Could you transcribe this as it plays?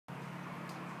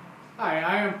Hi,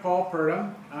 I am Paul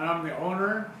Purdom, and I'm the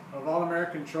owner of All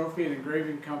American Trophy and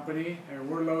Engraving Company, and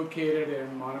we're located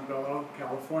in Montebello,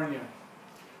 California.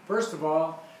 First of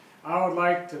all, I would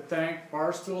like to thank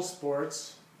Barstool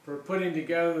Sports for putting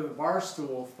together the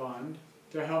Barstool Fund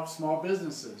to help small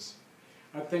businesses.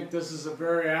 I think this is a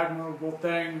very admirable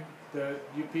thing that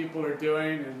you people are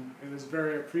doing, and it is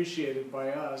very appreciated by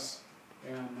us,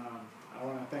 and I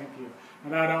want to thank you.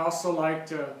 And I'd also like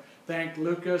to thank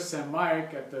Lucas and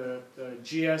Mike at the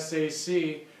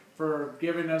GSAC for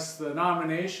giving us the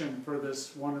nomination for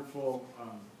this wonderful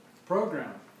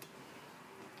program.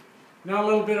 Now a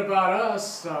little bit about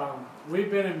us.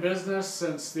 We've been in business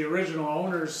since the original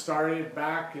owners started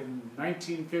back in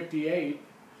 1958.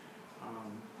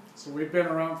 So we've been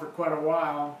around for quite a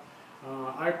while.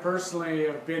 I personally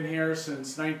have been here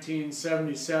since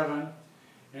 1977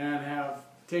 and have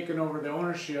taken over the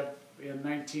ownership in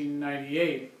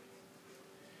 1998.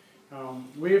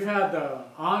 We've had the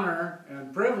honor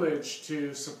and privilege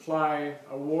to supply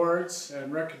awards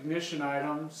and recognition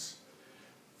items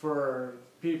for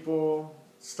people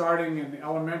starting in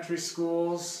elementary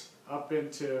schools up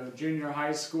into junior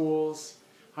high schools,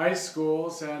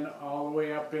 and all the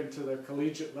way up into the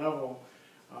collegiate level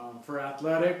for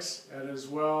athletics, and as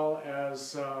well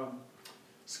as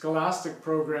scholastic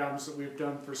programs that we've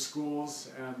done for schools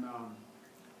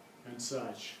and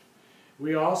such.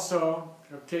 We also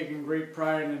have taken great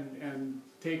pride in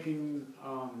taking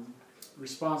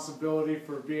responsibility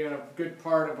for being a good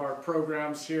part of our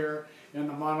programs here in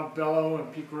the Montebello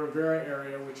and Pico Rivera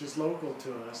area, which is local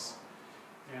to us.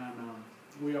 And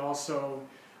we also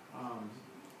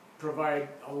provide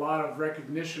a lot of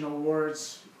recognition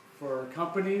awards for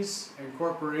companies and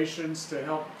corporations to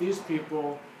help these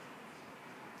people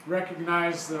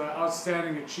recognize the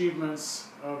outstanding achievements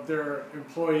of their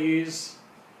employees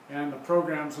and the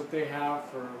programs that they have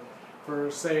for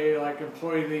say, like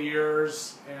Employee of the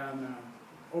Years and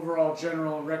overall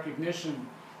general recognition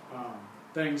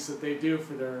things that they do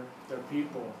for their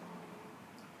people.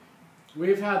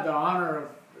 We've had the honor of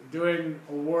doing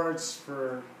awards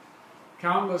for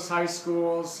countless high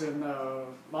schools in the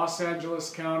Los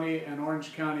Angeles County and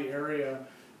Orange County area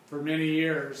for many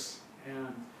years.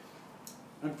 And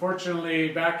unfortunately,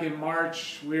 back in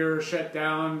March, we were shut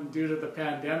down due to the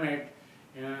pandemic,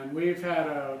 and we've had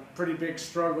a pretty big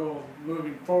struggle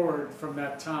moving forward from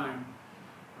that time.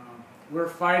 We're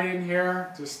fighting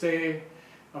here to stay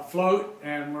afloat,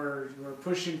 and we're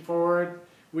pushing forward.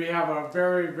 We have a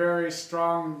very, very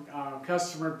strong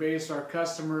customer base. Our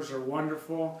customers are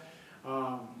wonderful.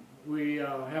 We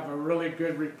have a really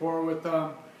good rapport with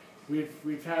them.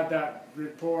 We've had that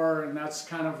rapport, and that's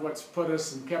kind of what's put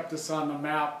us and kept us on the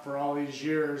map for all these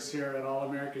years here at All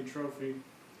American Trophy.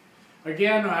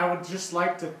 Again, I would just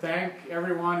like to thank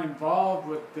everyone involved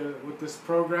with this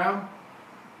program.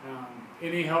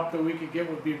 Any help that we could get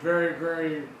would be very,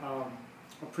 very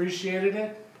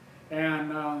appreciated.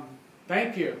 And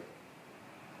thank you.